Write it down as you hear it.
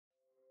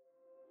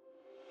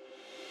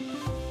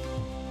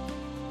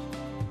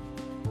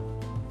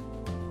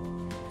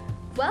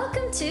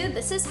Welcome to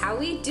This Is How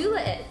We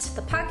Doula It,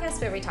 the podcast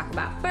where we talk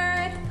about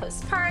birth,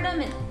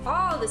 postpartum, and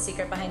all the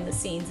secret behind the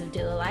scenes of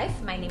doula life.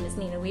 My name is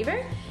Nina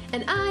Weaver.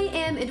 And I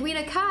am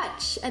Edwina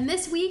Koch. And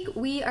this week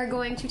we are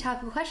going to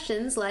tackle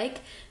questions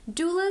like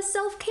doula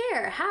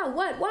self-care. How,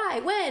 what,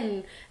 why,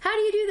 when? How do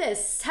you do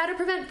this? How to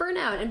prevent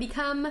burnout and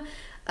become...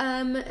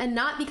 and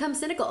not become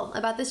cynical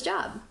about this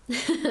job.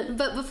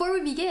 But before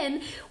we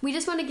begin, we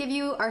just want to give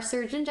you our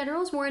Surgeon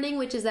General's warning,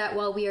 which is that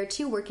while we are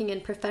two working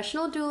in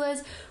professional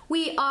doulas,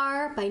 we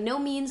are by no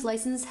means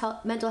licensed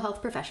mental health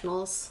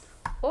professionals.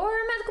 Or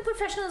medical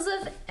professionals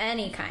of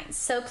any kind.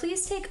 So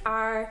please take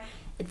our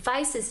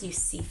advice as you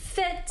see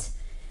fit.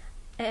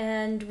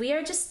 And we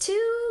are just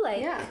two,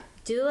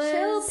 doulas.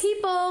 Chill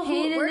people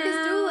who work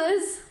as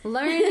doulas.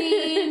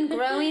 Learning,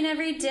 growing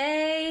every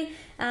day.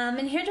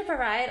 And here to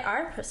provide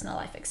our personal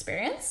life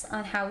experience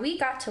on how we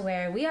got to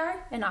where we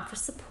are and offer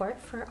support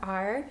for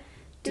our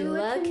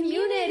doula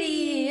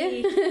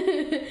community.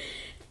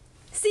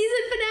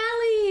 Season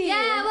finale!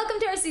 Yeah, welcome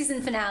to our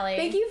season finale.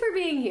 Thank you for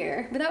being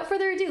here. Without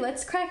further ado,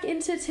 let's crack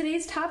into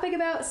today's topic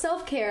about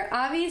self-care.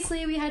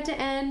 Obviously, we had to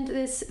end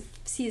this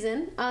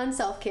season on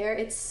self-care.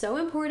 It's so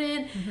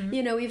important. Mm-hmm.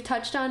 You know, we've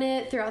touched on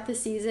it throughout the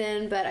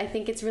season, but I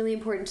think it's really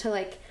important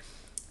to,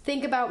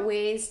 think about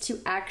ways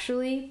to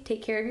actually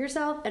take care of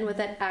yourself and what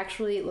that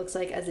actually looks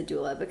like as a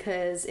doula,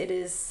 because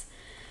it's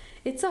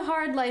a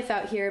hard life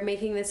out here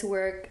making this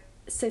work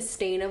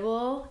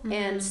sustainable. Mm-hmm.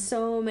 And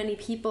so many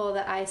people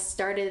that I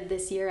started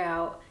this year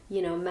out,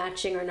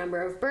 matching our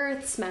number of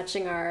births,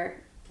 matching our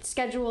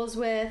schedules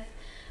with,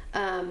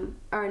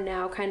 are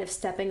now kind of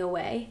stepping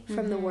away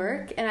from the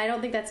work. And I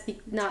don't think that's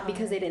not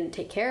because they didn't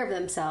take care of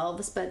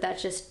themselves, but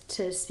that's just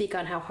to speak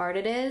on how hard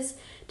it is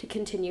to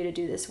continue to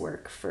do this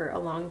work for a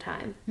long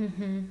time.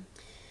 Mm-hmm.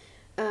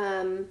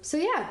 So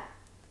yeah,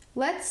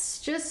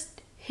 let's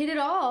just hit it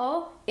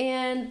all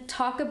and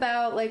talk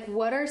about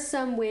what are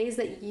some ways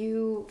that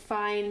you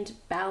find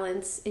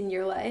balance in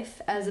your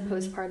life as a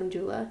postpartum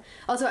doula.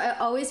 Also, I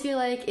always feel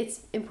like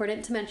it's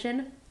important to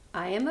mention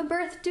I am a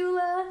birth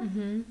doula.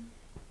 Mm-hmm.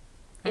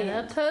 And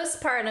a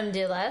postpartum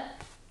doula.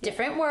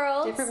 Different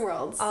worlds. Different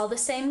worlds. All the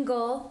same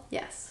goal.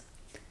 Yes.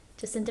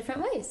 Just in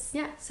different ways.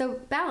 Yeah, so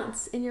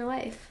balance in your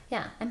life.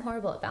 Yeah, I'm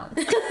horrible at balance.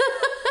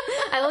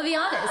 I will be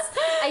honest.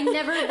 I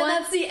never once...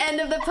 That's the end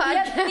of the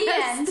podcast. Yep, the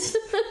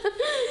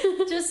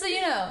end. Just so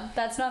you know,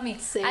 that's not me.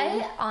 Same.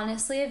 I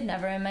honestly have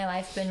never in my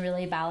life been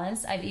really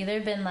balanced. I've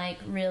either been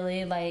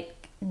really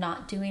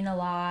not doing a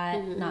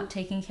lot, not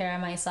taking care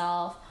of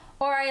myself,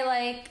 or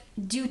I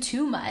do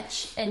too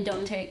much and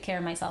don't take care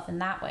of myself in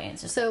that way.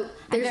 It's just so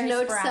there's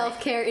no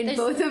self-care in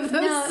both of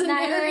those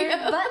scenarios.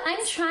 Neither, but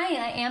I'm trying.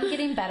 I am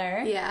getting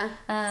better. Yeah,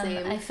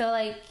 same. I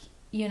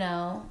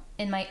feel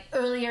in my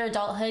earlier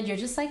adulthood, you're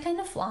just kind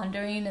of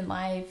floundering in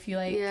life. You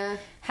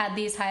had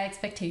these high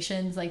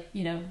expectations,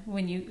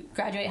 when you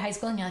graduate high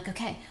school and you're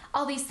okay,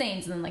 all these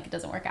things, and then it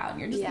doesn't work out and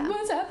you're just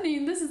what's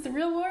happening? This is the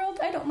real world.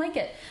 I don't like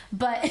it.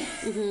 But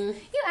you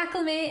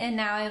acclimate, and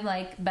now I'm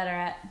better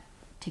at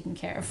taking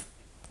care of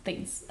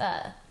things.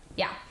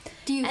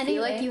 Do you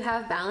feel like you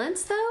have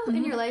balance though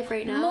in your life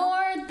right now?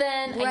 More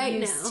than I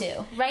used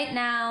to. Right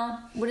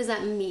now. What does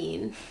that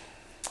mean?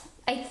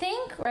 I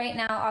think right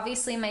now,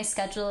 obviously my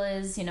schedule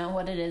is,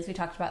 what it is. We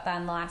talked about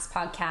that in the last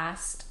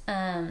podcast.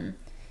 And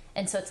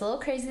so it's a little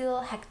crazy, a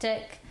little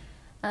hectic.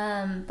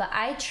 But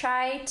I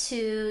try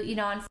to,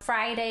 on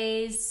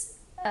Fridays,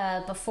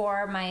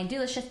 before my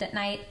doula shift at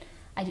night,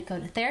 I go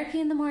to therapy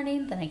in the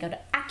morning, then I go to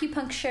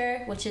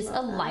acupuncture, which is a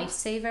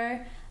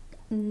lifesaver.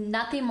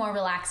 Nothing more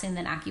relaxing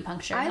than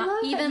acupuncture. I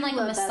love even that you a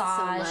love massage.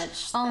 That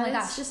so much. Oh my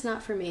gosh, it's just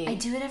not for me. I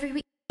do it every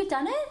week. Have you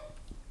done it?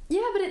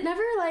 Yeah, but it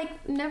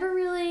never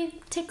really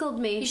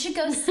tickled me. You should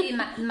go see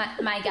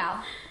my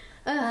gal.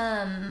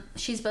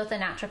 She's both a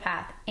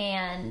naturopath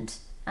and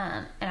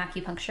an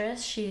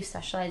acupuncturist. She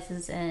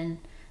specializes in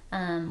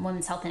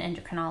women's health and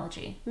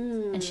endocrinology,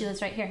 and she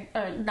lives right here.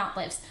 Or not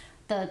lives.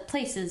 The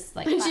place is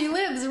she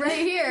lives right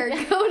here.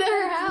 Go to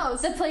her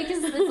house. The place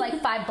is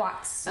 5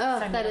 blocks. Oh,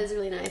 that is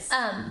really nice.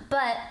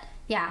 But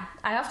yeah,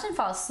 I often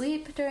fall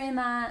asleep during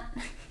that,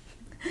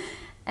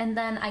 and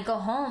then I go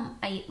home.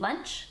 I eat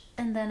lunch,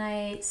 and then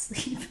I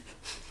sleep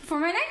for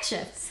my night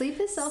shift. Sleep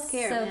is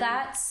self-care. So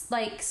that's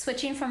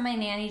switching from my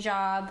nanny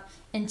job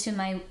into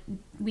my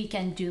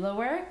weekend doula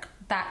work.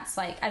 That's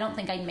I don't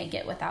think I'd make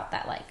it without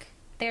that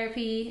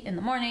therapy in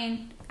the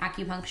morning,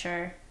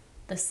 acupuncture,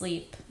 the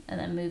sleep, and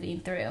then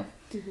moving through.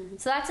 Mm-hmm.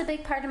 So that's a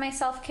big part of my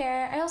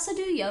self-care. I also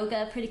do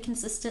yoga pretty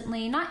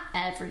consistently, not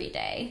every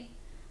day,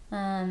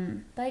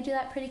 but I do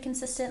that pretty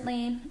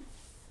consistently.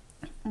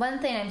 One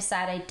thing I'm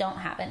sad I don't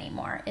have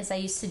anymore is I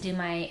used to do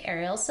my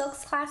aerial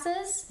silks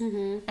classes,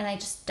 and I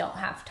just don't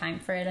have time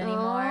for it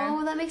anymore.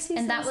 Oh, that makes me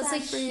and so that was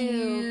sad a for you.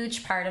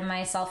 huge part of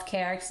my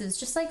self-care, because it was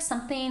just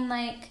something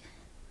that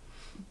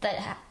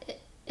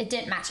it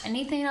didn't match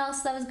anything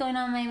else that was going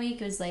on in my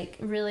week. It was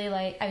really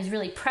I was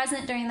really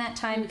present during that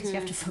time, because you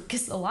have to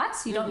focus a lot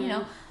so you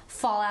don't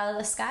fall out of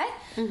the sky.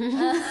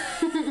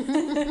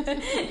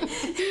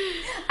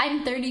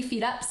 I'm 30 maternity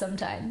feet up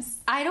sometimes.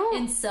 I don't.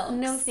 In silks.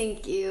 No,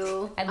 thank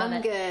you.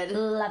 I'm good.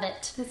 Love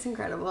it. That's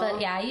incredible.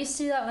 But yeah, I used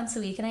to do that once a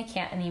week and I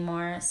can't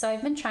anymore. So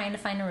I've been trying to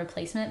find a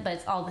replacement, but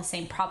it's all the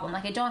same problem.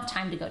 Like I don't have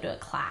time to go to a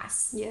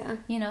class. Yeah.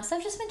 You know, so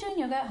I've just been doing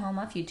yoga at home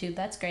off YouTube.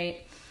 That's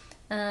great.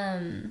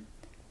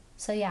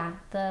 So yeah,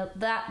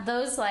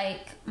 those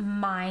like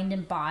mind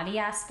and body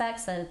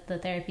aspects, the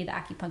therapy, the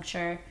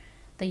acupuncture,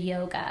 the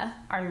yoga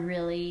are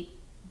really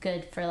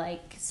good for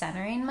like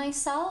centering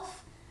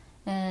myself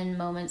and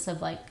moments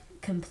of like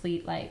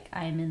complete like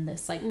I'm in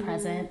this like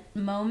present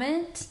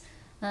moment.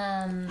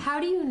 How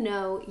do you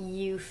know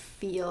you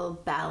feel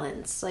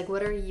balanced? Like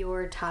what are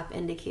your top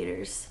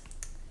indicators?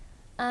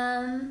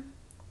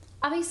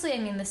 Obviously, I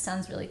mean this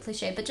sounds really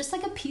cliche, but just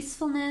like a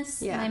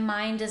peacefulness. My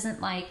mind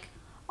isn't like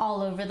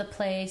all over the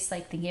place,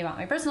 like thinking about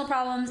my personal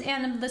problems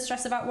and the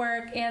stress about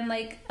work and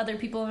like other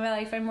people in my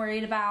life I'm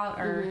worried about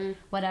or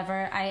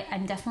whatever.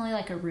 I'm definitely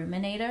like a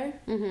ruminator.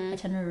 I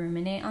tend to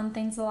ruminate on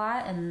things a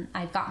lot, and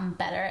I've gotten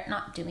better at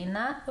not doing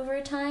that over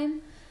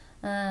time.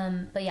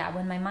 But yeah,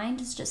 when my mind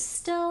is just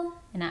still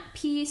and at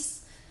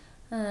peace,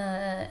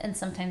 and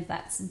sometimes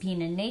that's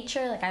being in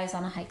nature. Like I was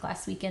on a hike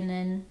last weekend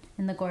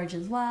in the gorge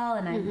as well,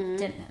 and I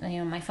didn't, you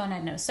know, my phone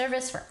had no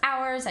service for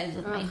hours. I was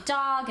with my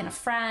dog and a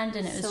friend,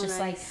 and it was so just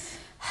nice. Like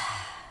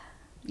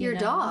your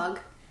dog?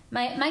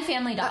 My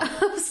family dog.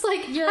 I was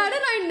like, how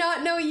did I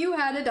not know you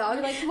had a dog?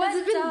 Like, what?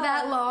 Has it been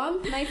that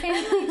long? My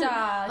family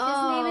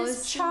dog. His name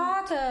is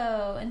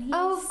Chaco, and he's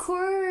of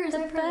course,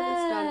 I've heard of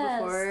this dog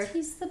before.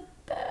 He's the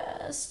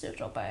best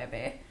little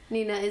baby.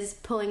 Nina is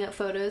pulling up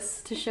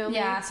photos to show me.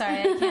 Yeah,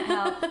 sorry, I can't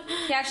help.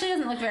 He actually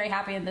doesn't look very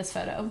happy in this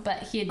photo,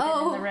 but he had been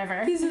in the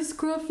river. He's a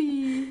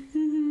scruffy.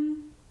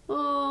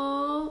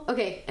 Oh.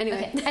 Okay.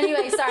 Anyway. Sorry.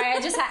 I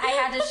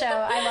had to show.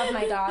 I love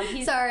my dog.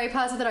 Sorry.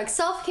 Pause with the dog.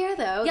 Self-care,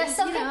 though. Yeah,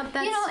 self-care.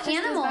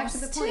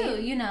 Animals too.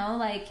 You know,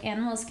 like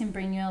animals can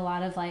bring you a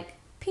lot of like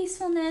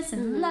peacefulness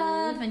and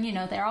love, and you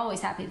know they're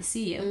always happy to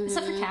see you.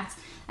 Except for cats.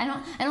 I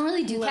don't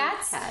really do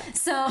cats.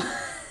 So.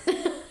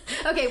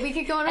 Okay, we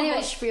could go on a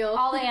whole spiel.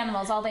 All the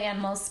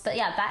animals. But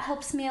yeah, that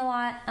helps me a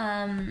lot.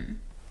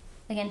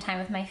 Again, time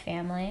with my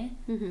family.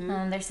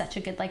 They're such a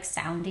good like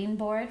sounding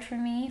board for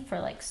me for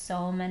like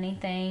so many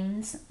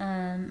things.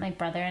 My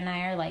brother and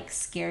I are like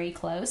scary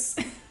close.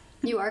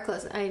 You are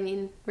close. I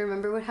mean,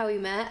 remember how we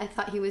met? I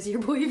thought he was your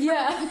boyfriend.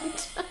 Yeah.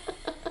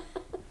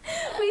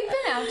 We've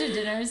been out to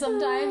dinner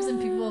sometimes,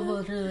 and people have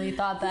literally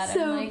thought that.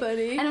 So I'm like,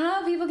 funny. I don't know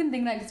how people can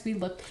think that because we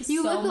look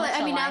so much alike.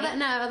 I mean,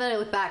 now that I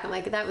look back, I'm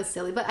like, that was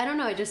silly. But I don't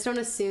know. I just don't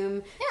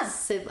assume. Yeah.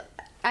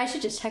 I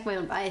should just check my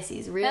own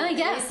biases, really. I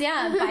guess,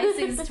 yeah.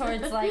 Biases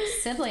towards, like,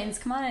 siblings.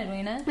 Come on,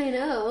 Edwina. I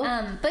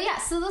know. But yeah,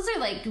 so those are,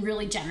 like,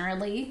 really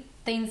generally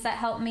things that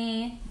help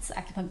me. It's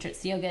acupuncture,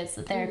 it's yoga, it's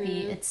the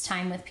therapy. It's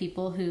time with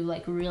people who,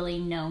 like, really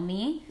know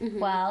me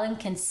well and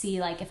can see,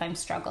 like, if I'm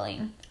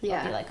struggling. Yeah.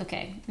 They'll be like,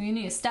 okay, we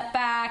need to step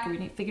back, or we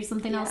need to figure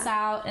something else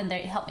out, and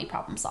they help me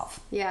problem solve.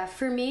 Yeah,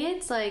 for me,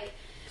 it's, like,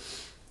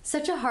 it's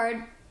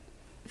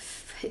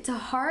a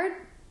hard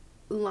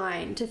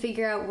line to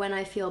figure out when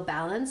I feel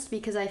balanced,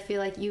 because I feel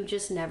like you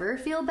just never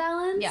feel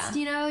balanced. Yeah.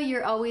 You know,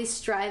 you're always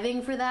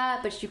striving for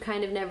that, but you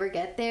kind of never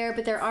get there.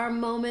 But there are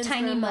moments,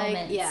 tiny moments.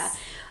 Like, yeah.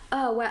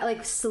 Oh, wow,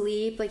 like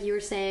sleep, like you were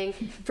saying.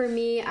 For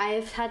me,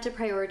 I've had to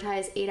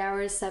prioritize 8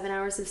 hours, 7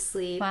 hours of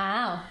sleep.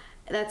 Wow.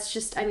 That's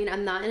just, I mean,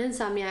 I'm not an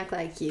insomniac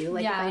like you.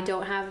 Like, if I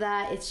don't have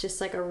that, it's just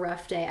like a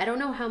rough day. I don't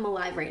know how I'm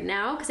alive right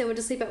now, because I went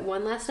to sleep at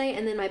 1 last night,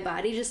 and then my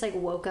body just like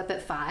woke up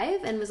at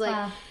 5 and was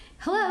like,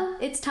 hello,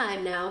 it's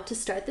time now to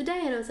start the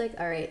day. And I was like,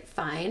 all right,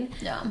 fine.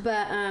 Yeah.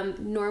 But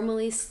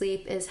normally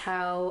sleep is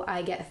how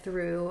I get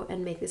through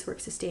and make this work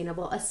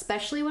sustainable,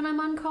 especially when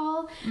I'm on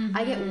call.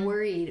 I get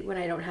worried when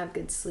I don't have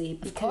good sleep,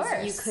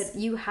 because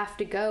you have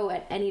to go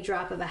at any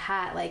drop of a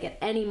hat. Like at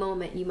any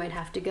moment you might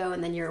have to go,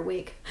 and then you're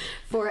awake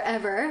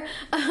forever.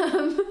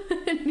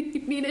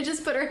 Nina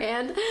just put her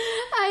hand,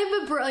 I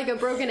have a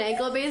broken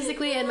ankle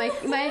basically, and my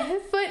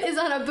foot is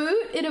on a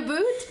boot,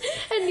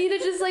 and Nina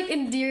just like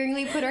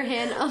endearingly put her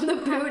hand on the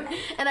boot,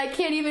 and I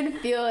can't even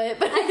feel it.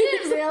 But I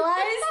didn't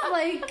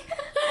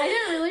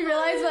really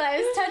realize what I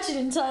was touching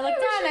until I looked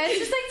down. I was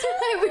just like,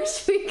 I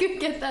wish we could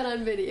get that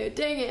on video.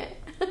 Dang it.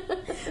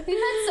 We've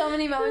had so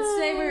many moments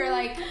today where we were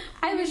like,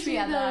 I wish we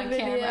had that on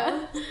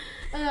camera.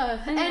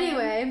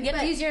 Anyway, you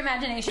have to use your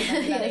imagination,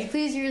 everybody. Yes,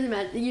 please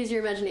use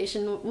your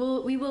imagination.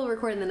 We will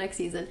record in the next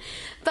season.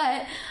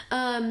 But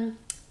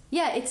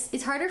yeah,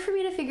 it's harder for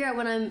me to figure out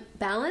when I'm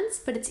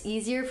balanced, but it's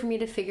easier for me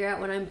to figure out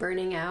when I'm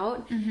burning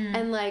out.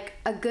 And like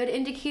a good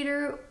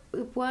indicator,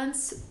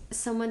 once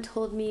someone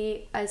told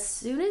me, as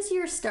soon as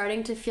you're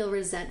starting to feel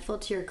resentful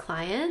to your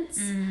clients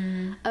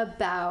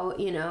about,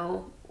 you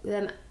know,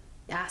 them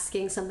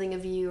asking something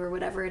of you or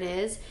whatever it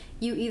is,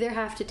 you either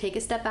have to take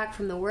a step back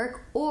from the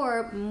work,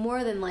 or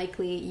more than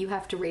likely you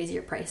have to raise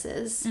your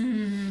prices.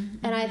 And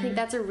I think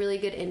that's a really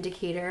good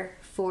indicator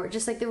for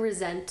just like the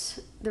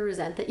resent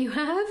that you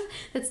have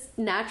that's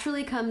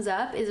naturally comes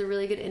up, is a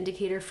really good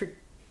indicator for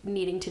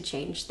needing to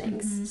change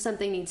things.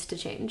 Something needs to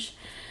change.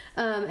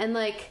 And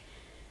like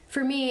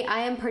for me,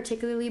 I am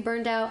particularly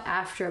burned out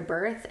after a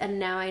birth, and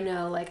now I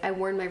know, like, I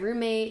warned my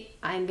roommate,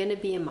 I'm gonna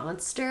be a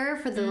monster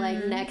for the,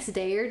 like, next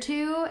day or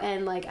two,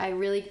 and, like, I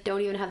really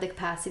don't even have the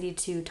capacity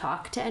to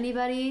talk to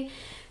anybody.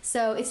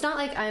 So it's not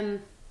like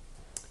I'm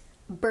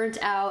burnt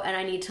out and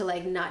I need to,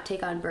 like, not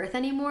take on birth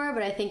anymore,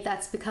 but I think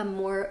that's become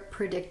more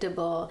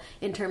predictable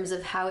in terms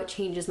of how it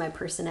changes my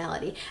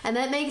personality. And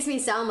that makes me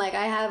sound like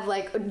I have,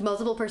 like,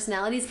 multiple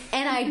personalities,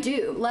 and I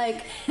do.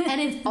 Like,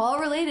 and it's all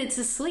related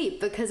to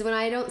sleep, because when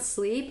I don't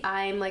sleep,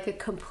 I'm, like, a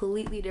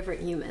completely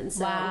different human.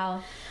 So,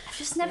 wow. I've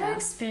just never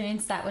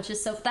experienced that, which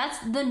is that's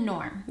the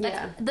norm.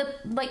 That's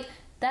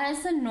that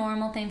is the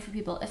normal thing for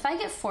people. If I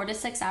get 4 to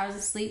 6 hours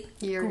of sleep,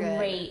 you're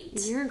great.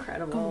 Good. You're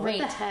incredible. Great.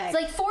 What the heck? It's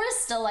like 4 is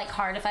still, like,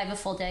 hard if I have a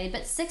full day,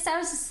 but 6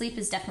 hours of sleep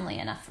is definitely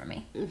enough for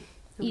me. Oh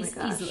my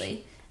gosh.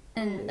 Easily.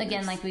 And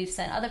again, like we've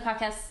said, other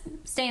podcasts,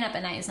 staying up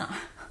at night is not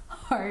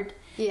hard.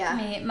 Yeah.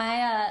 For me,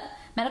 my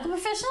medical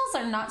professionals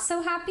are not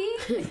so happy.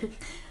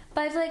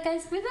 But I feel like,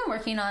 guys, we've been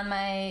working on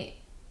my,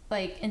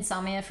 like,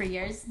 insomnia for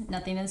years.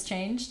 Nothing has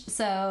changed.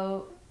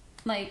 So,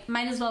 like,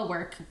 might as well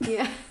work.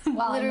 Yeah.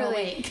 While Literally. I'm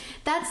awake.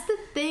 That's the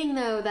thing,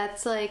 though,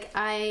 that's, like,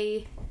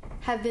 I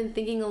have been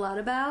thinking a lot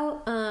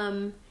about,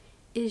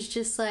 is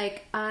just,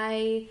 like,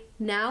 I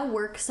now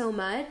work so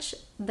much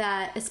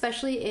that,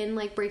 especially in,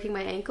 like, breaking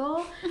my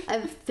ankle,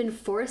 I've been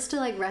forced to,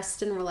 like,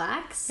 rest and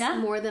relax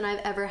more than I've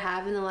ever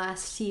have in the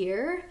last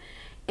year.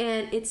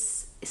 And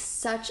it's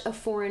such a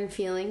foreign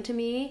feeling to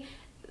me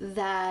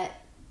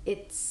that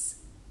it's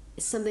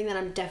something that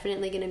I'm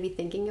definitely going to be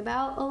thinking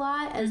about a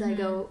lot as I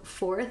go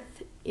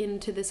forth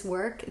into this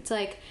work. It's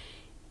like,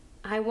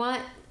 I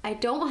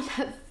don't want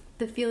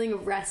the feeling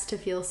of rest to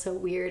feel so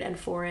weird and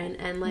foreign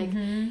and, like,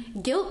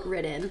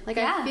 guilt-ridden. Like,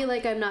 I feel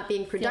like I'm not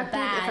being productive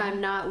if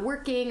I'm not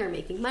working or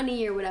making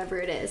money or whatever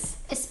it is.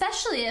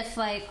 Especially if,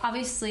 like,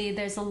 obviously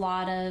there's a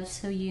lot of,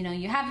 so, you know,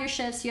 you have your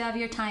shifts, you have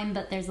your time,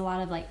 but there's a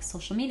lot of, like,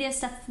 social media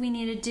stuff we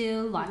need to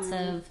do, lots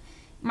of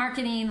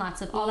marketing,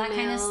 lots of all that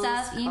kind of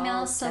stuff,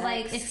 emails. So,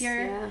 like, if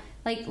you're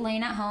like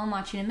laying at home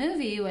watching a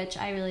movie, which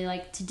I really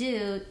like to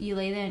do, you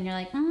lay there and you're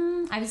like,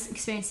 I was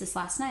experienced this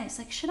last night. It's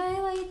like, should I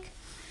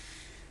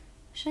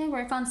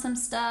work on some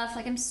stuff?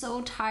 Like, I'm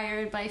so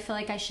tired, but I feel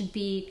like I should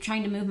be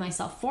trying to move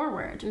myself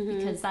forward,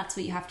 because that's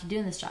what you have to do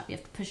in this job. You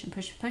have to push and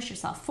push and push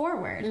yourself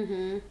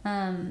forward.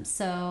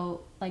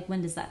 So, like,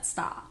 when does that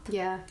stop?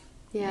 Yeah.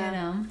 You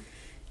know?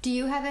 Do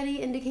you have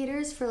any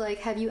indicators for, like,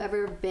 have you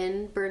ever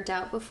been burnt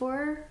out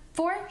before?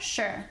 For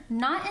sure.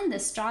 Not in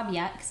this job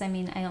yet, because, I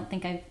mean, I don't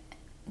think I've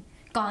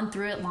gone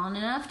through it long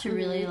enough to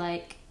really,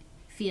 like,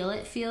 feel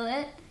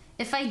it.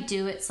 If I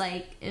do, it's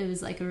like, it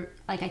was like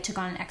I took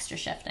on an extra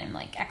shift. I'm,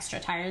 like, extra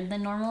tired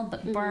than normal,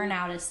 but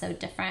burnout is so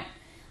different.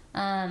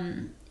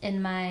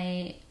 In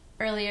my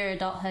earlier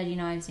adulthood, you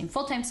know, I was doing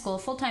full-time school,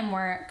 full-time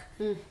work,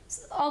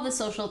 all the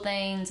social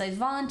things. I was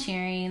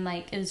volunteering.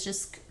 Like, it was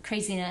just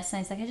craziness. And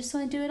I was like, I just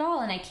want to do it all,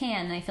 and I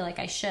can, and I feel like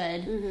I should.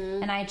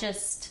 And I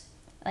just,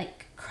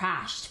 like,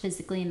 crashed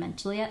physically and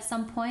mentally at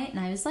some point, and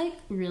I was, like,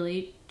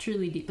 really,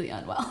 truly, deeply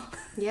unwell.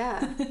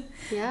 Yeah.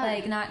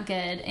 Like, not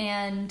good.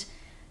 And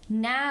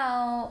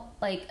now,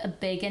 like, a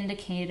big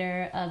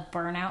indicator of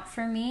burnout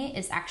for me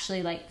is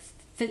actually, like,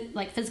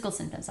 physical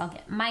symptoms. I'll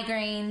get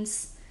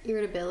migraines,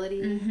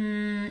 irritability.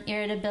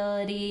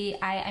 Irritability.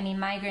 I mean,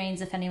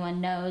 migraines, if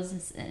anyone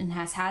knows and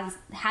has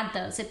had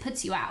those, it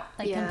puts you out,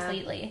 like,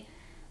 completely.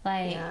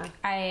 Like,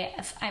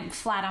 I'm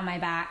flat on my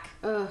back,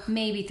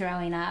 maybe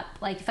throwing up.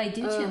 Like, if I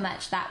do too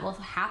much, that will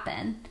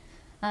happen.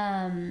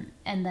 And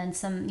then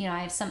some, you know, I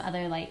have some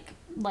other, like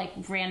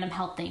random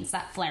health things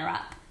that flare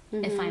up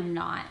if I'm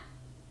not,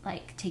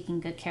 like,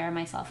 taking good care of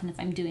myself, and if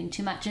I'm doing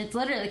too much. And it's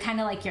literally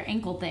kind of like your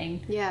ankle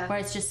thing, where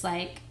it's just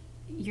like,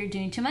 you're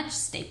doing too much,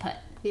 stay put.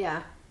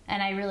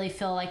 And I really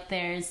feel like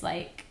there's,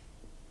 like,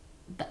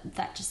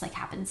 that just, like,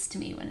 happens to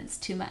me when it's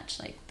too much.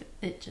 Like,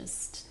 it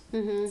just,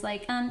 it's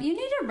like, you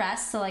need a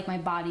rest. So, like, my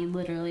body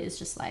literally is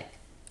just like,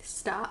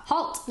 stop,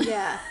 halt.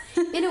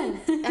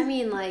 I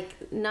mean,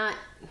 like, not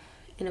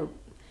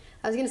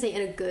I was gonna say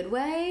in a good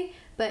way,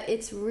 but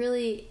it's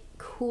really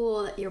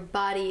cool that your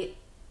body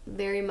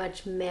very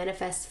much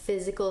manifests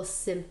physical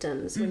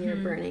symptoms when you're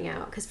burning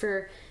out. Because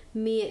for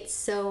me, it's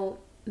so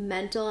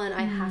mental, and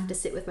I have to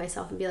sit with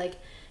myself and be like,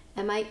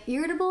 am I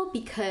irritable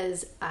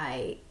because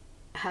I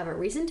have a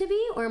reason to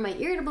be, or am I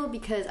irritable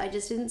because I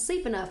just didn't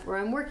sleep enough, or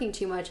I'm working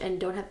too much and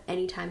don't have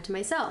any time to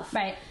myself?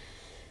 Right.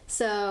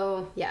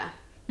 So, yeah.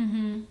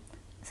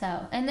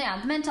 So, and the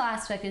mental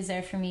aspect is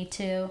there for me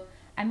too.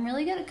 I'm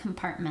really good at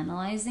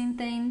compartmentalizing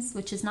things,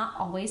 which is not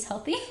always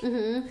healthy.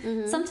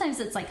 Sometimes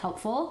it's, like,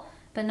 helpful,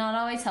 but not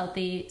always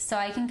healthy. So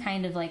I can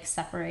kind of, like,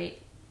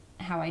 separate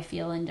how I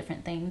feel in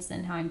different things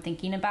and how I'm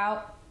thinking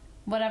about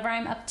whatever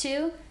I'm up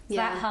to. So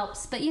that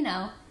helps. But, you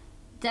know,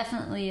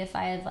 definitely if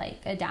I have, like,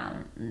 a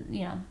down,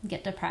 you know,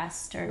 get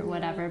depressed or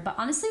whatever. But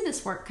honestly,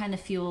 this work kind of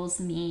fuels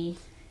me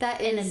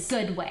in a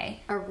good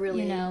way. A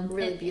really,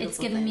 really beautiful It's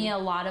given me a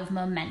lot of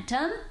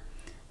momentum,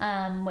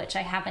 which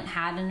I haven't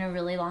had in a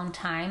really long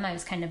time. I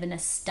was kind of in a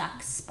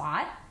stuck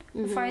spot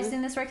before I was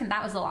doing this work, and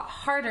that was a lot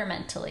harder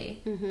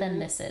mentally than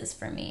this is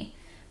for me.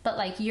 But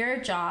like your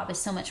job is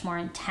so much more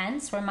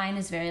intense, where mine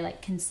is very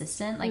like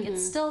consistent. Like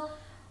it's still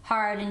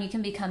hard, and you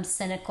can become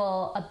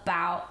cynical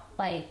about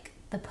like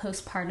the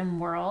postpartum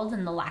world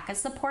and the lack of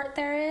support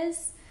there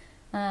is.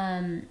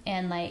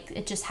 And like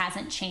it just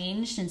hasn't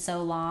changed in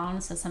so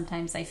long, so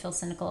sometimes I feel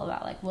cynical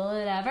about like, will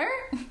it ever?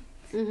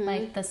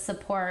 Like the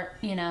support,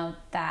 you know,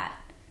 that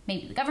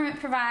maybe the government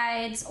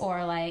provides,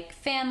 or like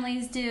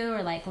families do,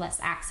 or like less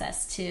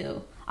access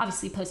to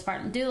obviously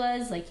postpartum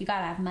doulas. Like you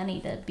gotta have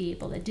money to be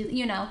able to do,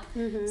 you know.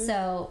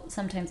 So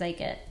sometimes I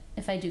get,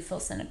 if I do feel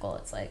cynical,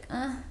 it's like,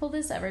 will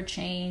this ever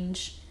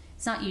change?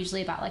 It's not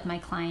usually about like my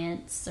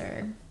clients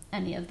or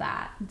any of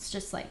that. It's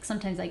just like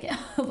sometimes I get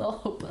a little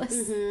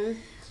hopeless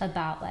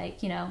about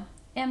like, you know,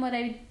 am what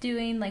I'm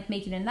doing like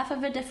making enough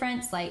of a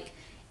difference? Like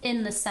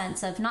in the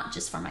sense of not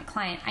just for my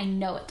client, I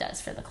know it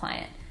does for the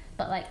client,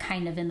 but like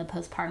kind of in the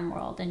postpartum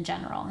world in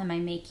general, am I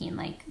making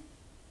like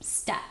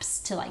steps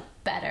to like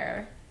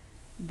better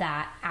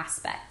that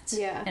aspect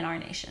in our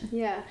nation?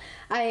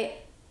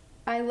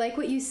 I like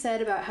what you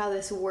said about how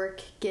this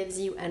work gives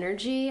you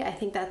energy. I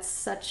think that's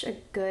such a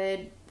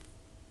good,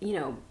 you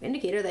know,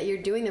 indicator that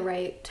you're doing the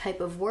right type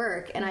of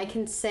work. And I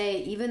can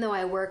say, even though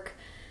I work,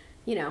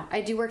 you know, I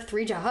do work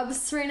 3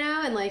 jobs right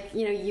now, and like,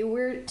 you know, you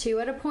were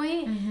 2 at a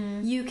point,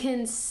 you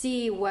can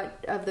see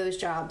what of those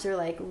jobs are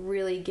like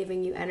really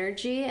giving you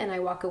energy. And I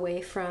walk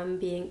away from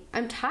being,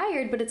 I'm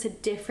tired, but it's a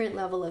different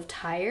level of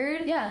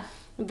tired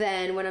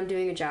than when I'm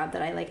doing a job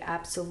that I like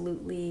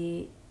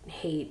absolutely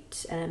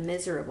hate and I'm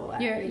miserable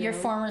at. Your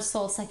former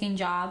soul-sucking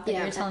job that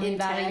you were telling me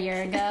about a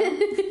year ago.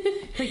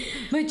 Like,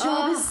 my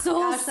job is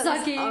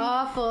soul-sucking.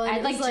 Awful. I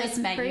like just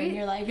met you and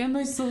you're like,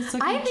 my soul-sucking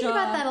job. I think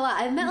about that a lot.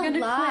 I've met a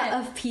lot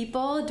of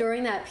people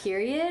during that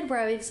period where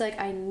I was like,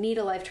 I need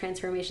a life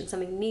transformation.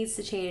 Something needs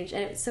to change.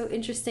 And it's so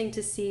interesting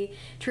to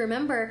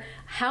remember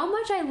how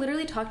much I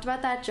literally talked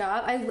about that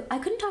job. I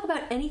couldn't talk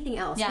about anything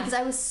else because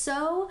I was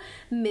so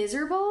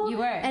miserable. You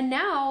were. And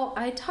now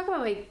I talk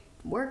about my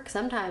work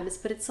sometimes,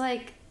 but it's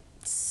like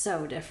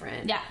so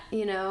different.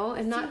 You know,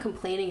 I'm not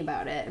complaining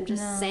about it. I'm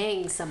just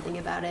saying something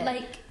about it.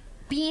 Like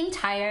being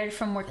tired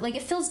from work, like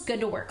it feels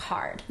good to work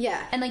hard.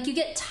 And like you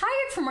get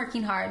tired from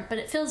working hard, but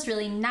it feels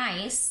really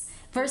nice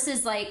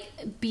versus like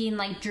being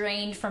like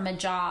drained from a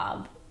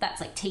job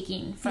that's like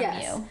taking from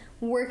you.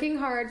 Working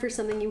hard for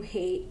something you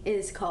hate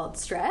is called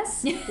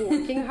stress.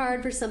 Working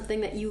hard for something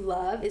that you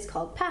love is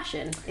called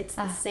passion. It's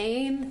the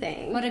same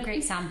thing. What a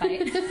great soundbite.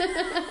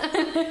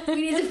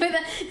 We need to put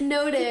that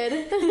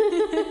noted.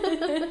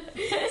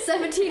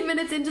 17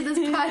 minutes into this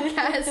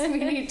podcast,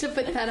 we need to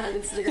put that on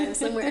Instagram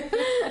somewhere.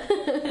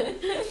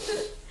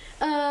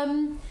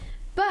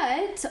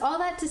 But all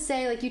that to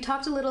say, like, you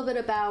talked a little bit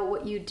about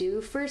what you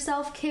do for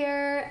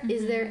self-care.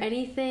 Is there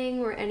anything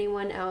or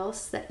anyone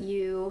else that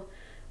you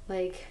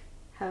like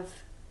have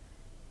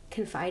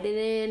confided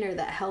in or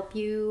that help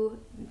you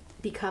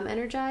become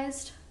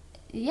energized?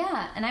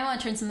 Yeah, and I want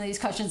to turn some of these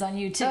questions on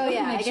you too. Oh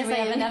yeah, I guess we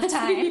have enough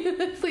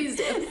time. Please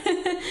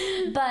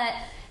do. But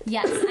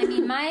yes, I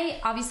mean,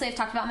 obviously I've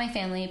talked about my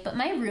family, but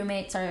my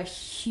roommates are a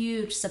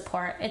huge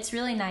support. It's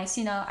really nice.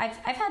 You know, I've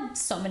had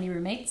so many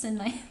roommates in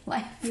my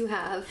life. You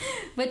have.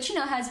 Which, you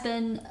know, has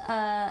been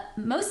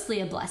mostly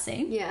a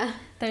blessing. Yeah.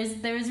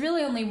 There was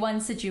really only one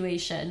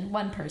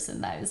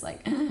person that I was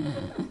like,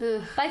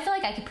 but I feel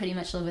like I could pretty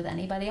much live with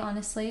anybody,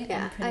 honestly.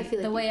 Yeah, I feel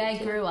like the way I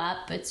grew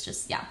up, it's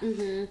just,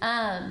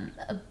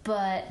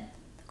 but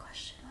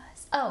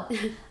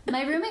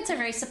my roommates are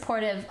very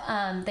supportive.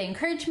 They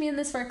encourage me in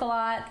this work a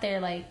lot.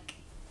 They're like,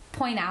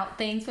 point out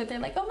things, but they're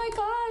like, oh my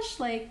gosh,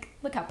 like,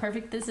 look how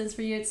perfect this is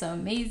for you. It's so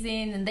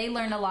amazing. And they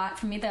learn a lot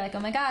from me. They're like, oh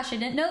my gosh, I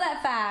didn't know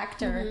that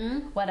fact or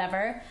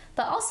whatever.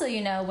 But also,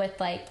 you know, with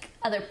like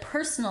other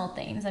personal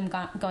things I'm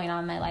going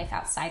on in my life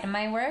outside of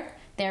my work,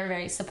 they're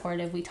very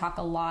supportive. We talk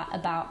a lot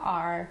about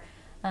our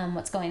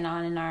what's going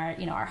on in our,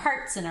 you know, our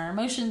hearts and our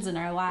emotions and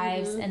our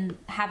lives, and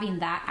having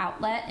that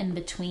outlet in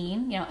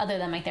between, you know, other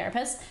than my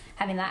therapist,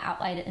 having that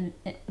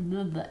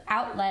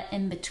outlet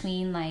in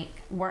between like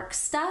work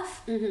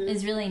stuff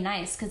is really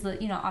nice because,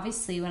 you know,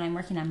 obviously when I'm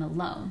working, I'm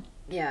alone.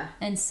 Yeah.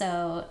 And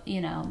so,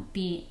 you know,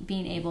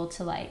 being able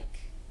to like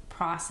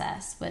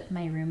process with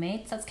my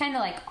roommates, that's kind of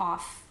like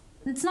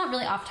it's not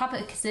really off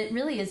topic because it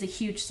really is a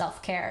huge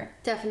self-care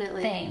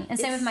thing. And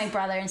same with my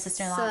brother and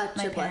sister-in-law,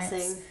 my parents.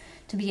 Blessing.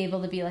 To be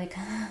able to be like,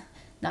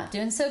 not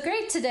doing so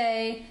great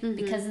today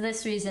because of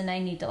this reason, I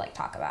need to like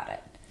talk about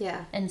it.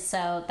 Yeah. And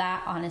so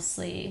that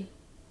honestly,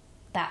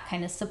 that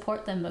kind of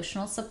support, the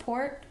emotional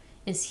support,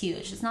 is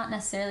huge. It's not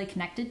necessarily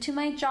connected to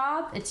my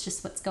job. It's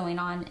just what's going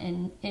on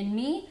in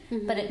me.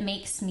 But it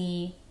makes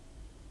me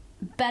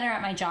better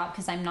at my job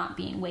because I'm not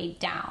being weighed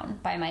down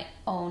by my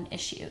own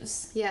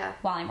issues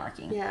while I'm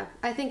working. Yeah.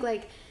 I think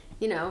like,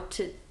 you know,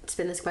 to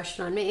spin this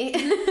question on me.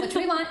 Which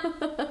we want.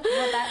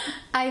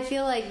 I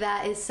feel like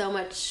that is so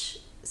much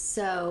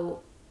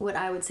so what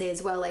I would say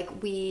as well.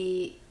 Like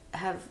we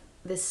have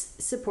this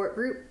support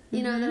group,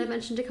 you know, that I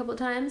mentioned a couple of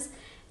times.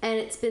 And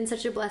it's been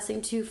such a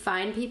blessing to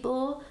find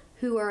people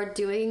who are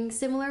doing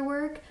similar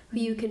work who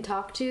you can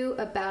talk to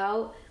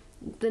about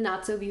the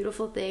not so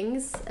beautiful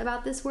things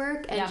about this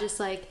work, and just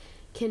like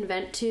can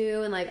vent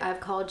to. And like I've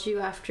called you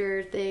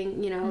after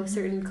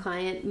certain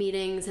client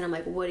meetings, and I'm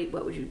like,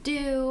 what would you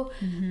do?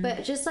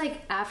 But just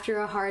like after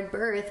a hard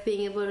birth,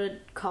 being able to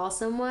call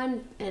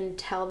someone and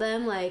tell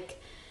them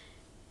like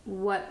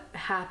what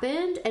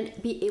happened and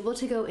be able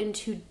to go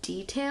into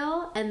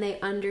detail and they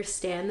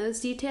understand those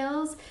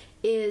details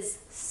is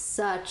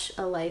such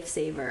a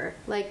lifesaver.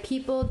 Like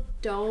people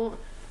don't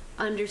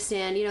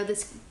understand,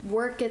 this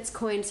work gets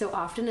coined so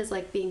often as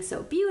like being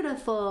so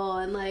beautiful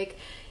and like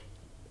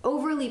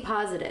overly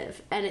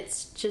positive, and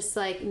it's just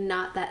like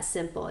not that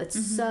simple.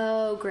 It's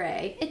so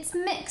gray. It's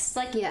mixed,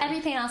 like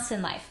everything else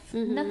in life.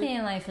 Nothing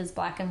in life is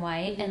black and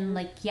white. And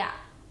like,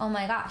 oh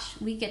my gosh,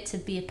 we get to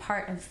be a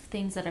part of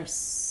things that are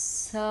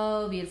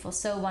so beautiful,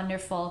 so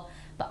wonderful,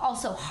 but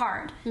also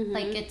hard.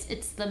 Like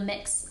it's the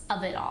mix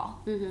of it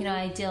all.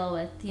 I deal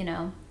with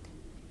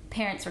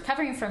parents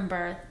recovering from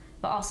birth,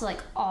 but also like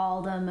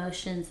all the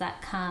emotions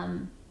that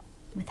come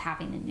with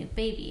having a new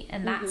baby,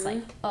 and that's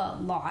like a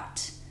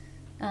lot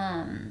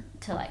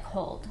to like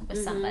hold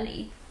with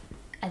somebody.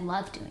 I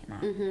love doing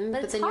that,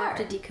 but then hard.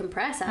 You have to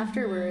decompress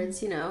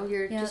afterwards.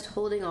 You're just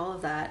holding all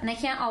of that, and I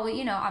can't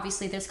always,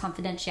 obviously there's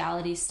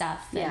confidentiality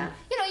stuff, and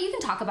you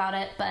can talk about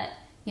it, but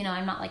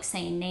I'm not like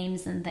saying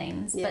names and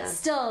things, but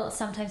still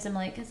sometimes I'm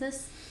like,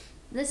 this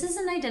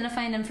isn't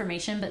identifying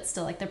information, but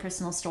still like their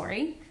personal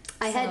story.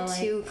 I had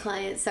two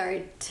clients,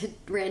 sorry to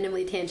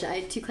randomly tangent,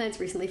 I had two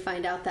clients recently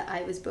find out that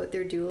I was both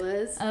their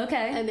doulas.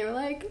 Okay. And they were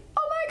like,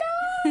 oh my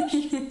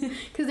gosh!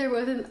 Because they're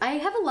both I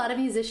have a lot of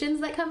musicians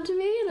that come to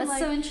me. And that's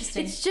so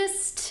interesting.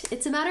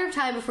 It's a matter of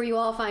time before you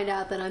all find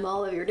out that I'm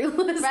all of your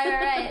doulas.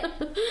 Right.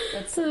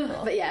 That's so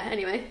cool. But yeah,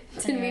 anyway,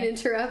 didn't mean to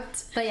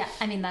interrupt. But yeah,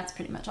 I mean, that's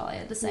pretty much all I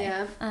had to say.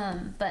 Yeah.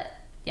 But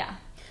yeah,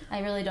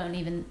 I really don't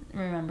even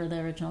remember the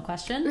original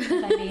question, if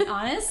I'm being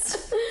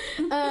honest.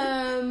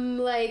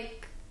 Like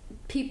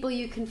people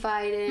you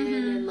confide in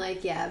and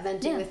like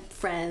venting with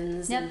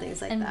friends and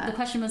things like and that. The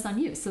question was on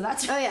you, so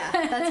that's right. Oh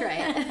yeah, that's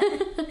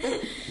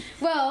right.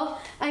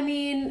 Well, I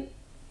mean,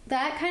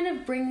 that kind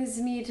of brings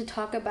me to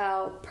talk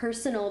about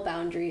personal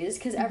boundaries,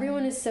 because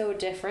everyone is so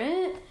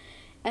different,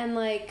 and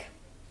like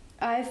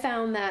I've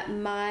found that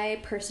my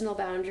personal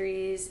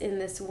boundaries in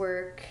this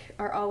work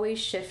are always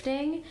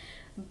shifting.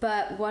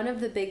 But one of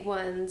the big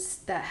ones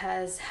that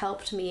has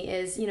helped me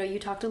is, you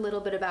talked a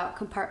little bit about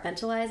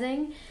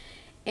compartmentalizing.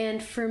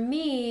 And for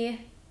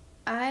me,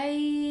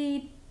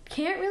 I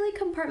can't really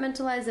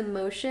compartmentalize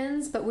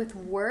emotions, but with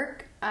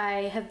work,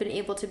 I have been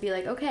able to be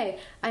like, okay,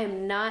 I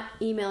am not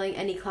emailing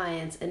any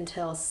clients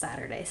until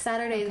Saturday.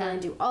 Saturday is when I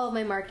do all of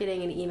my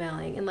marketing and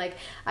emailing. And like,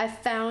 I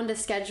found a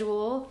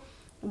schedule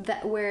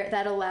that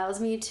allows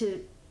me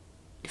to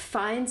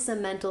find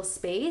some mental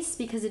space,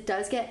 because it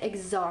does get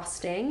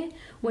exhausting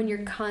when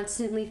you're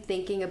constantly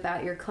thinking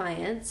about your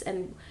clients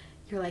and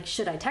you're like,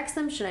 should I text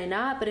them? Should I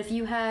not? But if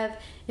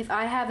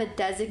I have a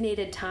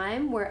designated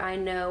time where I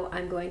know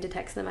I'm going to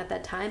text them at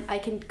that time, I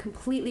can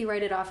completely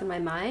write it off in my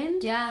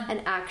mind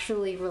and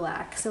actually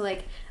relax. So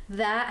like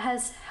that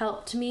has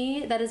helped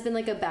me. That has been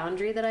like a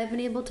boundary that I've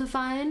been able to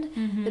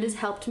find that has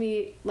helped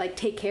me like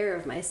take care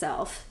of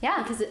myself.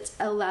 Yeah. Because it's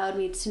allowed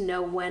me to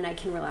know when I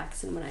can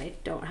relax and when I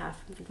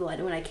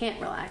when I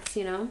can't relax,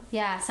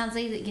 Yeah, it sounds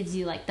like it gives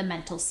you like the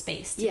mental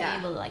space to be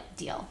able to like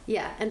deal.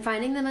 Yeah, and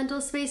finding the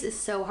mental space is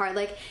so hard.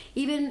 Like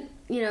even,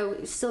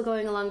 still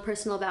going along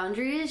personal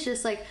boundaries,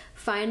 just like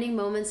finding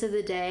moments of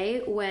the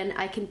day when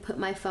I can put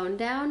my phone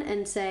down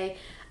and say,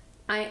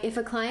 if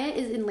a client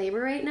is in labor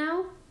right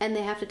now and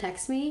they have to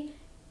text me,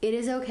 it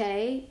is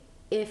okay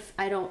if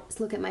I don't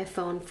look at my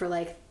phone for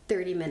like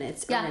 30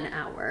 minutes or an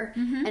hour.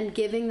 And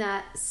giving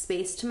that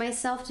space to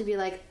myself to be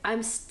like,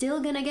 I'm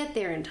still gonna get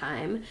there in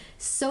time.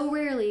 So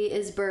rarely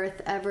is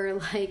birth ever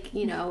like,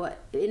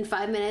 in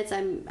 5 minutes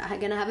I'm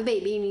gonna have a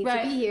baby, you need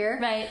to be here.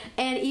 Right.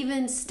 And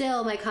even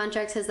still, my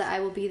contract says that I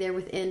will be there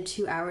within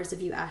 2 hours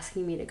of you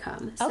asking me to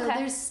come. So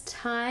there's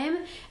time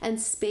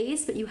and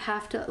space, but you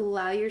have to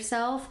allow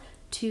yourself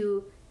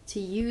to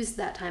use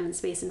that time and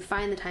space and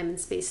find the time and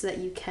space so that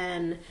you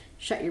can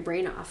shut your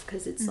brain off,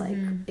 because it's like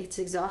it's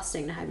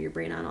exhausting to have your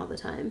brain on all the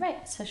time, right?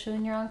 Especially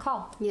when you're on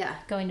call,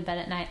 going to bed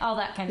at night, all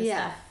that kind of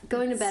stuff.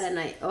 Going to bed at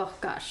night, oh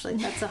gosh, like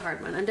that's a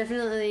hard one. I'm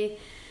definitely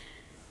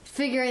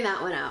figuring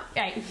that one out.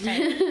 Right.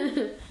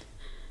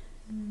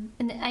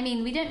 And I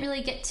mean, we didn't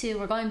really get to,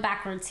 we're going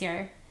backwards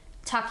here,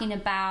 talking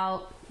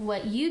about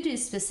what you do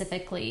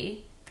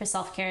specifically for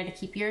self-care to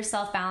keep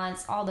yourself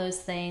balanced, all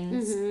those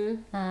things.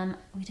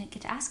 We didn't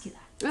get to ask you that.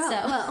 Oh,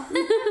 well.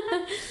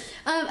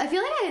 I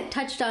feel like I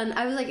touched on,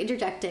 I was like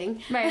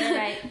interjecting.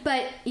 Right.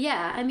 But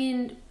yeah, I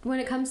mean, when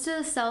it comes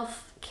to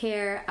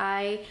self-care,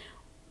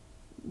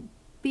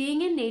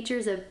 being in nature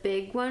is a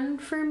big one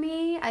for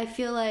me. I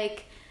feel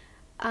like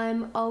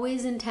I'm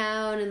always in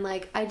town, and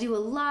like I do a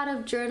lot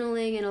of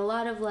journaling and a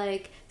lot of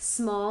like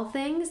small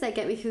things that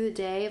get me through the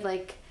day, of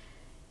like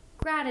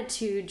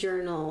gratitude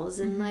journals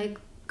and like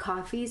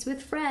coffees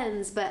with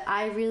friends, but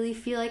I really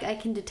feel like I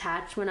can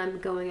detach when I'm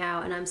going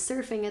out and I'm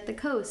surfing at the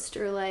coast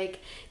or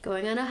like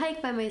going on a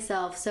hike by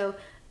myself. So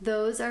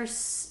those are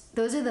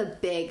the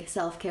big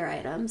self-care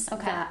items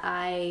that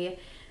I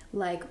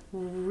like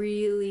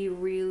really,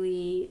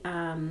 really,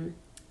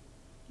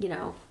 you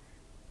know,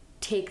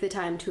 take the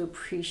time to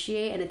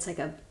appreciate, and it's like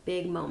a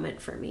big moment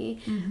for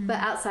me. But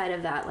outside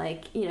of that,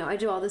 like, you know, I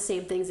do all the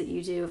same things that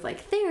you do of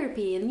like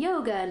therapy and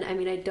yoga, and I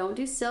mean, I don't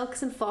do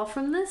silks and fall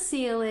from the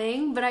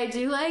ceiling, but I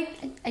do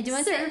like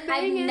surfing.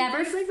 I've never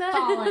like that.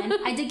 fallen.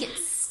 I did get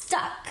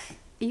stuck.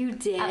 You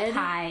did? Up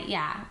high,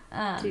 yeah.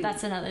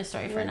 That's another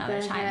story for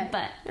another time.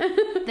 But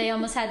they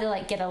almost had to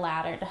like get a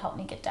ladder to help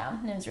me get down,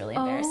 and it was really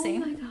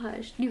embarrassing. Oh my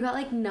gosh! You got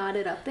like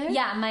knotted up there?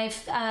 Yeah, my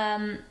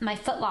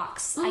foot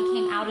locks. I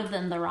came out of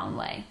them the wrong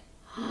way,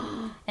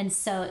 and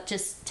so it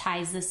just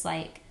ties this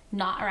like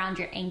knot around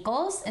your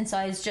ankles, and so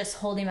I was just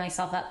holding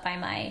myself up by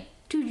my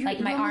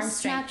my arm strength.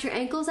 Snapped your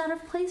ankles out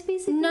of place,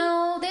 basically?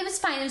 No, it was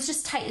fine. It was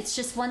just tight. It's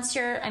just once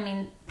you're,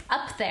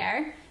 up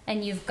there,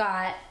 and you've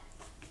got.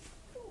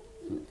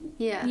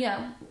 Yeah. You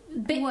know,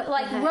 big,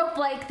 like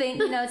rope-like thing,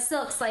 you know, it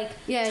still looks like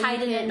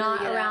tied in a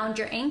knot around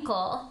your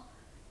ankle.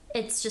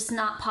 It's just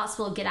not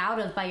possible to get out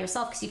of by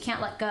yourself because you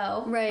can't let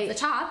go of the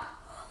top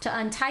to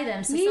untie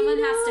them. So someone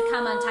has to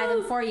come untie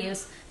them for you.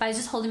 But I was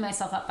just holding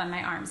myself up by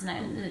my arms,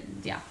 and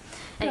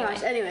Anyway,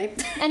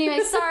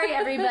 sorry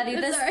everybody.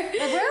 We're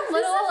a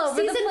little all over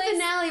the place. Season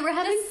finale. We're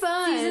having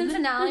fun. Season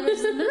finale. We're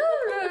just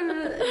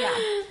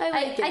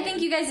I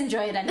think you guys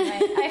enjoy it anyway.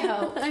 I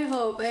hope. I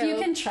hope. You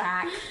can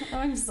track. Oh,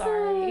 I'm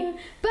sorry.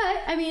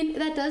 But I mean,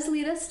 that does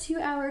lead us to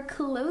our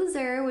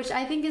closer, which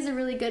I think is a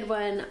really good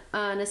one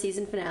on a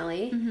season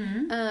finale.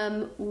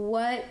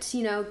 What,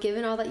 you know,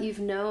 given all that you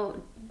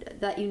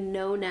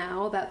know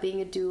now about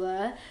being a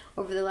doula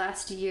over the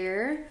last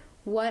year,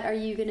 what are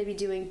you going to be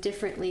doing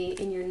differently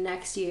in your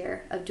next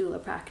year of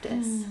doula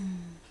practice?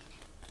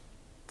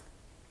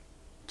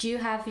 Do you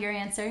have your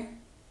answer?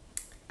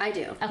 I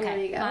do. Okay. Here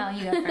you go. Well,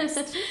 you go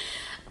first.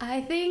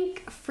 I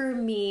think for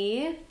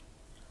me,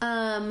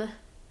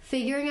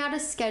 figuring out a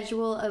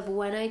schedule of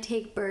when I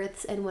take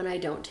births and when I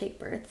don't take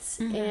births.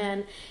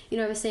 And, you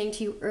know, I was saying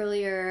to you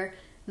earlier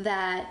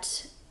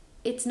that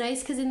it's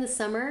nice because in the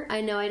summer, I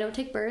know I don't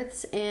take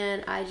births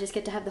and I just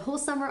get to have the whole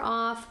summer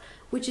off,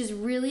 which is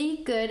really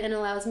good and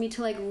allows me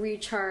to like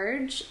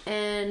recharge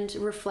and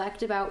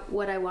reflect about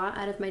what I want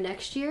out of my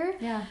next year.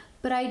 Yeah.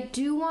 But I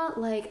do want,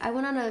 like, I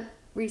went on a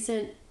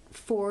recent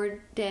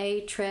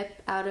 4-day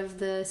trip out of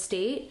the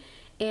state,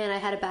 and I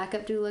had a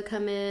backup doula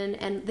come in,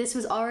 and this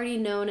was already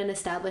known and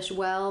established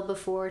well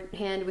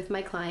beforehand with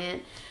my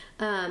client.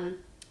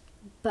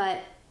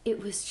 But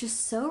it was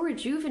just so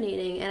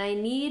rejuvenating, and I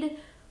need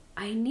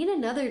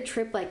another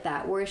trip like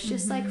that where it's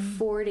just like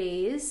 4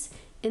 days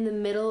in the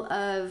middle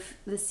of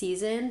the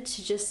season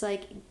to just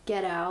like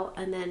get out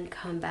and then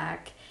come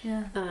back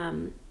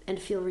and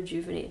feel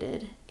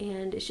rejuvenated.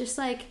 And it's just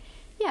like,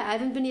 I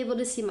haven't been able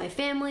to see my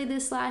family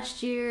this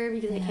last year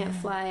because I can't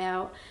fly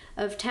out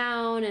of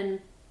town, and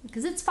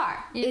because it's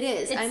far. It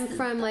is. I'm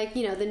from like,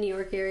 you know, the New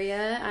York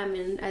area.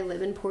 I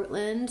live in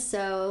Portland,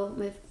 so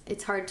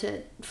it's hard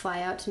to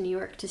fly out to New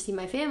York to see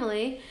my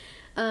family.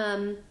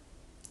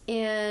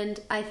 And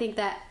I think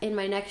that in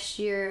my next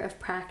year of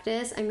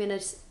practice, I'm going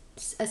to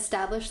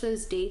establish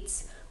those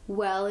dates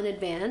well in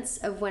advance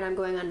of when I'm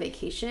going on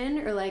vacation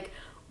or like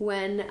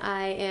when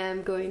I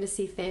am going to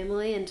see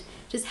family, and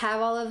just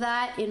have all of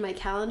that in my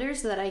calendar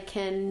so that I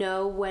can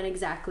know when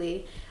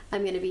exactly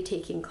I'm going to be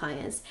taking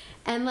clients.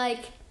 And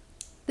like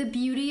the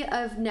beauty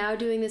of now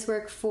doing this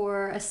work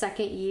for a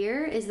second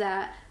year is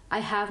that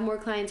I have more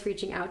clients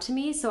reaching out to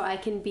me, so I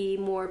can be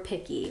more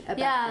picky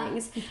about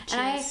things.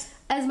 And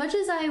as much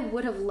as I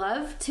would have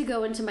loved to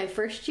go into my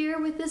first year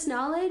with this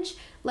knowledge,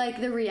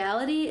 like the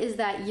reality is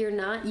that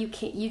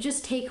you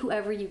just take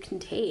whoever you can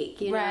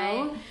take, you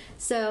know?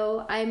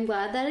 So I'm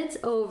glad that it's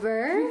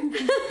over.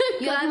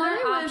 You have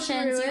more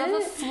options. You have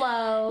a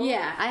flow.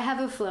 Yeah, I have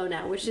a flow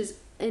now,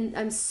 and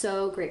I'm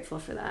so grateful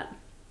for that.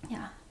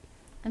 Yeah.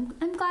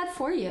 I'm glad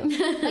for you.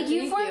 Like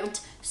you've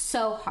worked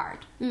so hard.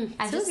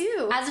 As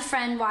a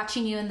friend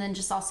watching you, and then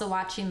just also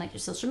watching like your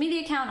social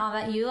media account and all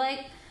that, you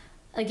like,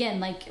 again,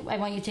 like I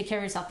want you to take care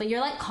of yourself, but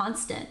you're like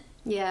constant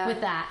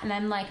with that. And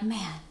I'm like,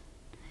 man,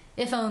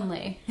 if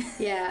only.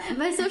 Yeah.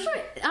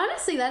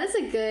 Honestly, that is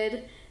a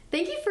good,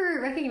 thank you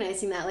for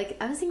recognizing that. Like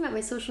I was thinking about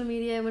my social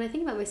media, when I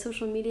think about my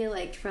social media,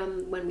 like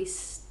from when we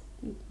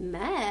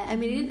met, I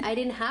mean, I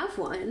didn't have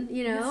one,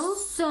 you know?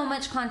 So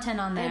much content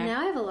on there. And now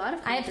I have a lot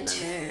of content on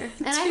there.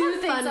 And I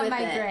have fun on with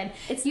my it. grid.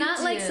 It's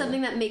not like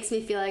something that makes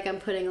me feel like I'm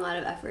putting a lot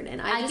of effort in.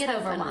 I just get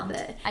have overwhelmed. fun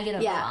with it. I get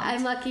overwhelmed. Yeah,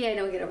 I'm lucky I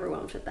don't get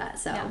overwhelmed with that,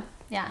 so.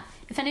 Yeah.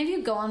 If any of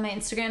you go on my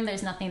Instagram,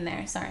 there's nothing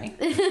there. Sorry.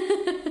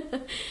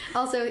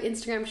 Also,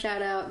 Instagram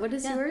shout out. What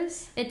is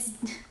yours? It's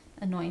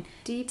annoying.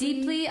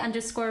 Deeply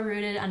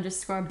 _rooted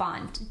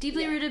 _bond.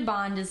 Deeply rooted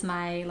bond is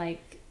my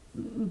like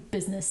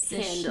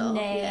business-ish handle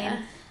name.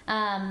 Yeah.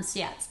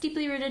 So it's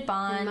Deeply Rooted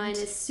Bond. And mine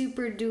is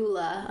super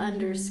doula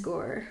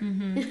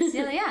 _.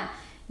 So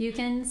you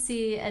can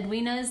see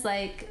Edwina's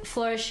like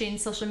flourishing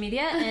social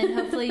media, and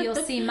hopefully you'll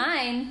see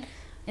mine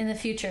in the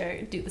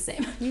future do the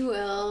same. You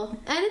will.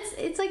 And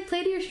it's like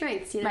play to your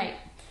strengths, you know?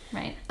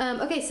 Right.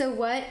 Okay, so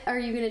what are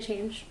you going to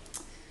change?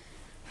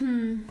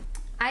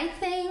 I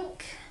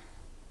think,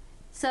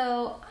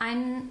 so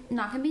I'm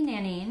not going to be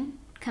nannying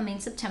coming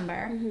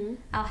September.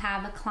 I'll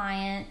have a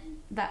client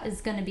that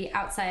is going to be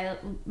outside of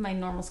my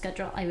normal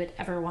schedule I would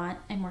ever want.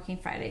 I'm working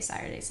Friday,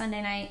 Saturday,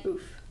 Sunday night.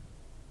 Oof.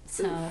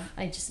 So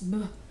I just,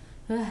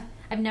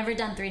 I've never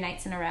done 3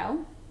 nights in a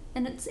row.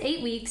 And it's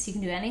 8 weeks. You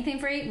can do anything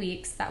for 8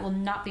 weeks. That will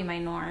not be my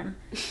norm.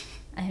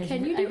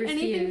 Can you do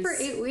anything for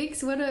 8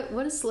 weeks? What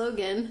a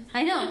slogan.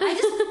 I know.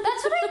 That's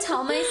what I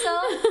tell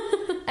myself.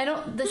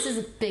 This is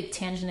a big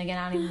tangent again.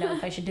 I don't even know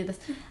if I should do this.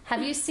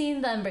 Have you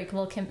seen the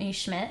Unbreakable Kimmy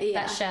Schmidt?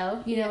 Yeah. That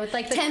show? You know, with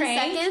like the 10 crane?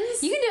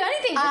 seconds? You can do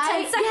anything for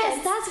 10 seconds.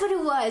 Yes, that's what it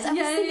was. I was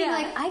thinking, yeah.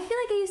 like, I feel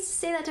like I used to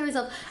say that to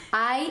myself.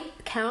 I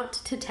count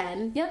to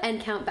 10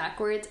 and count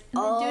backwards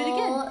all do it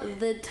again.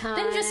 The time.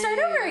 Then just start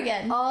over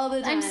again. All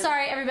the time. I'm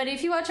sorry, everybody.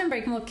 If you watch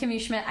Unbreakable Kimmy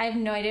Schmidt, I have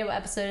no idea what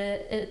episode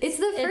it is. It's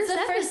the first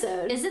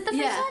episode. Is it the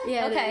first one?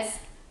 Yeah, okay. It is.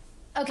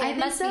 Okay, I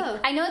think so.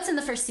 I know it's in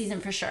the first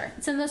season for sure.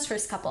 It's in those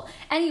first couple.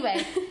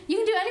 Anyway, you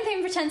can do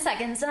anything for 10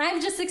 seconds, and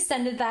I've just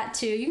extended that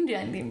to you can do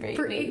anything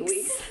for 8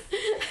 weeks.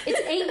 It's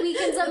 8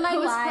 weekends of my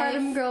life.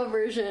 Postpartum girl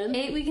version.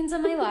 8 weekends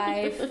of my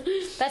life.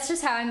 That's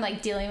just how I'm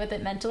like dealing with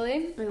it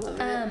mentally. I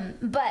love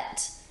it.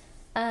 But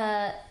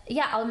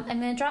I'm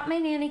gonna drop my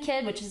nanny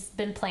kid, which has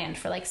been planned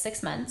for like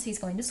 6 months. He's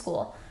going to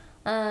school.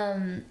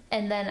 And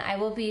then I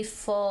will be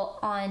full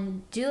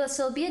on doula.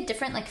 So it'll be a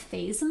different like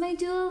phase of my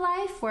doula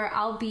life where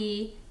I'll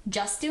be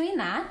just doing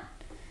that.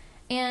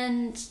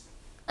 And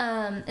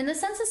in the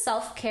sense of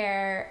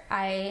self-care,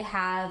 I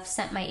have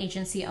sent my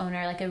agency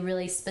owner like a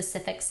really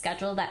specific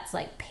schedule that's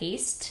like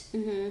paced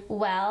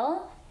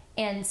well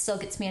and still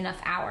gets me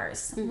enough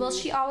hours. Will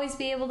she always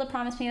be able to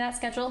promise me that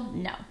schedule?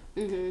 No.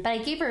 But I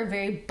gave her a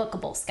very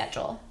bookable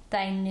schedule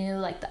that I knew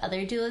like the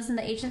other doulas in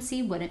the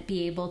agency wouldn't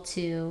be able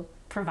to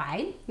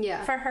provide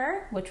for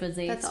her, which was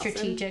a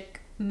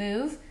strategic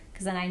move,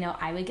 because then I know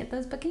I would get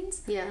those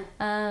bookings.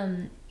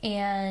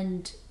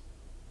 And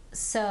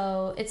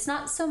so it's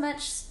not so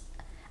much,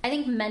 I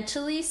think,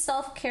 mentally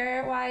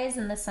self-care wise,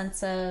 in the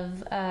sense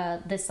of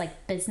this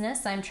like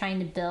business I'm trying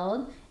to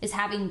build, is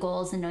having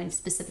goals and knowing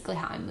specifically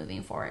how I'm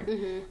moving forward.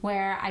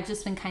 Where I've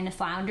just been kind of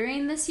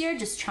floundering this year,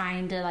 just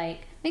trying to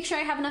like make sure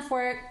I have enough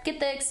work, get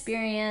the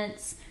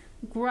experience,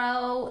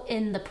 grow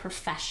in the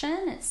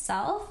profession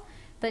itself.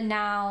 But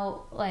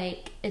now,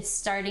 like, it's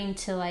starting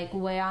to, like,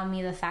 weigh on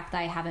me the fact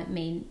that I haven't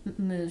made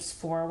moves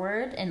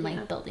forward in,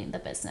 like, building the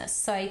business.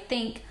 So I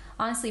think,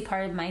 honestly,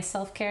 part of my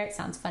self-care, it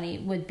sounds funny,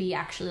 would be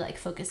actually, like,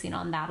 focusing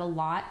on that a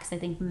lot. Because I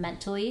think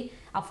mentally,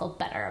 I'll feel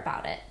better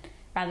about it.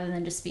 Rather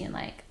than just being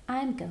like,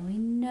 I'm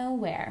going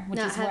nowhere.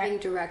 Not having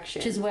direction.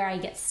 Which is where I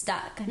get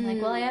stuck. I'm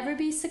like, will I ever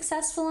be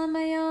successful on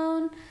my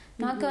own?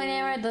 Not going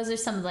anywhere. Those are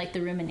some of like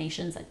the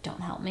ruminations that don't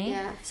help me.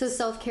 Yeah. So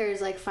self-care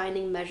is like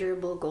finding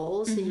measurable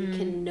goals so you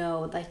can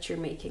know that you're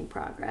making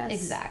progress.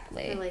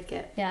 Exactly. I like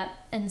it. Yeah.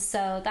 And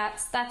so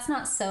that's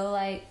not so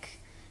like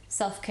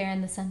self-care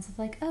in the sense of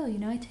like, oh, you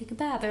know, I take a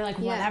bath or like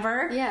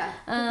whatever. Yeah.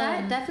 But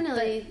that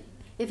definitely,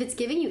 if it's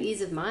giving you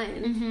ease of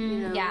mind. You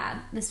know? Yeah.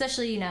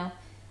 Especially, you know,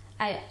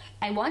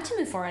 I want to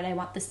move forward. I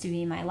want this to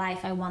be my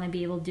life. I want to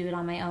be able to do it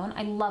on my own.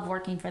 I love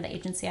working for the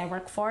agency I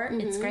work for.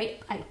 It's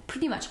great. I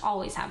pretty much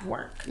always have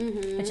work,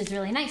 which is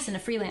really nice in a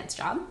freelance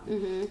job.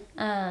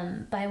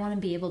 But I want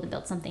to be able to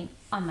build something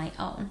on my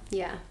own.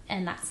 Yeah.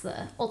 And that's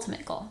the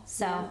ultimate goal.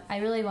 So I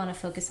really want to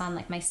focus on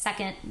like my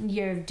second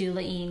year of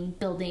doulaing,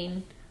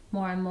 building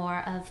more and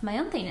more of my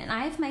own thing. And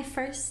I have my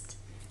first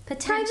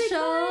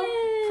potential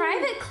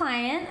private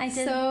client I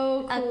did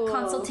a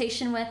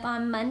consultation with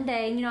on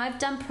Monday. You know, I've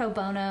done pro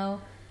bono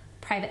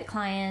private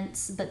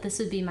clients, but this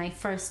would be my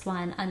first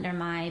one under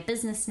my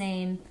business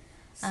name.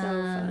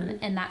 Fun.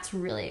 And that's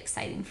really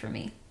exciting for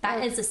me.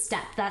 That is a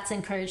step that's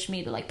encouraged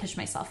me to like push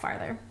myself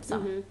farther.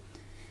 So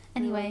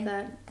anyway,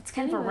 it's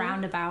kind of a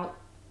roundabout.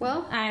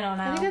 Well, I don't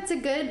know. I think that's a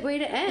good way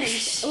to end.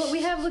 What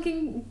we have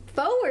looking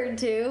forward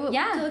to.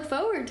 To look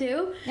forward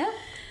to. Yeah.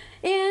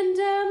 And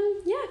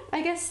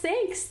I guess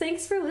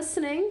thanks for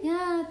listening.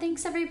 Yeah,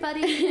 thanks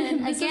everybody.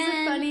 And this again, was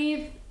a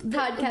funny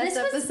podcast this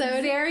episode.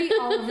 Was very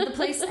all over the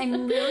place.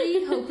 I'm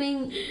really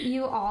hoping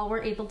you all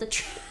were able to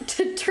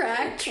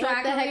track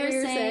what the heck we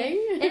were saying.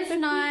 If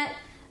not,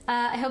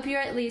 I hope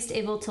you're at least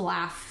able to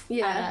laugh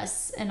at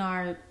us and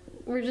our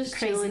we're just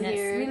craziness. Chilling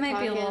here, we might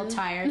be a little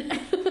tired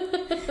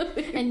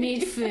and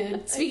need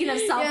food. Speaking of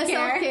self-care.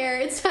 Yeah, self-care.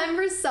 It's time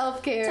for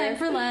self-care. Time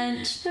for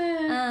lunch.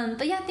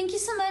 But yeah, thank you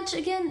so much.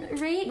 Again,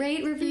 rate,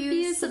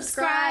 review,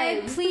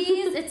 subscribe.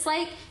 Please. It's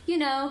like, you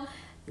know,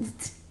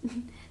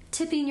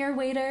 tipping your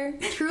waiter.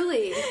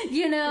 Truly.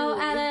 You know,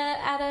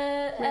 at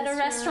a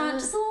restaurant.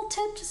 Just a little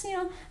tip. Just, you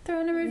know,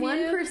 throw in a review.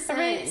 1%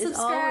 rate, is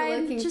all we're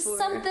looking just for.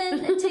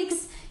 Something. It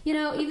takes, you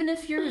know, even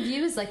if your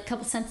review is like a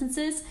couple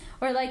sentences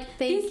or like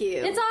thank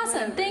you. It's awesome.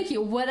 Whatever. Thank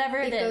you. Whatever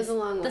it is. Goes a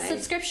long way. The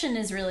subscription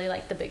is really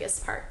like the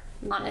biggest part.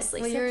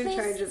 honestly. Well, So you're in please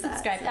charge of that.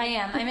 subscribe. So. I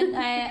am.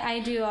 I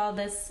do all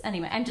this.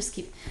 Anyway, I'm just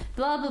keep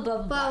blah, blah,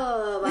 blah, blah, Blah,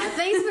 blah, blah, blah.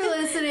 Thanks for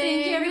listening.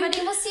 Thank you, everybody.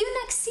 We'll see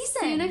you next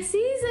season. See you next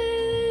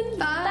season.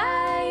 Bye.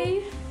 Bye.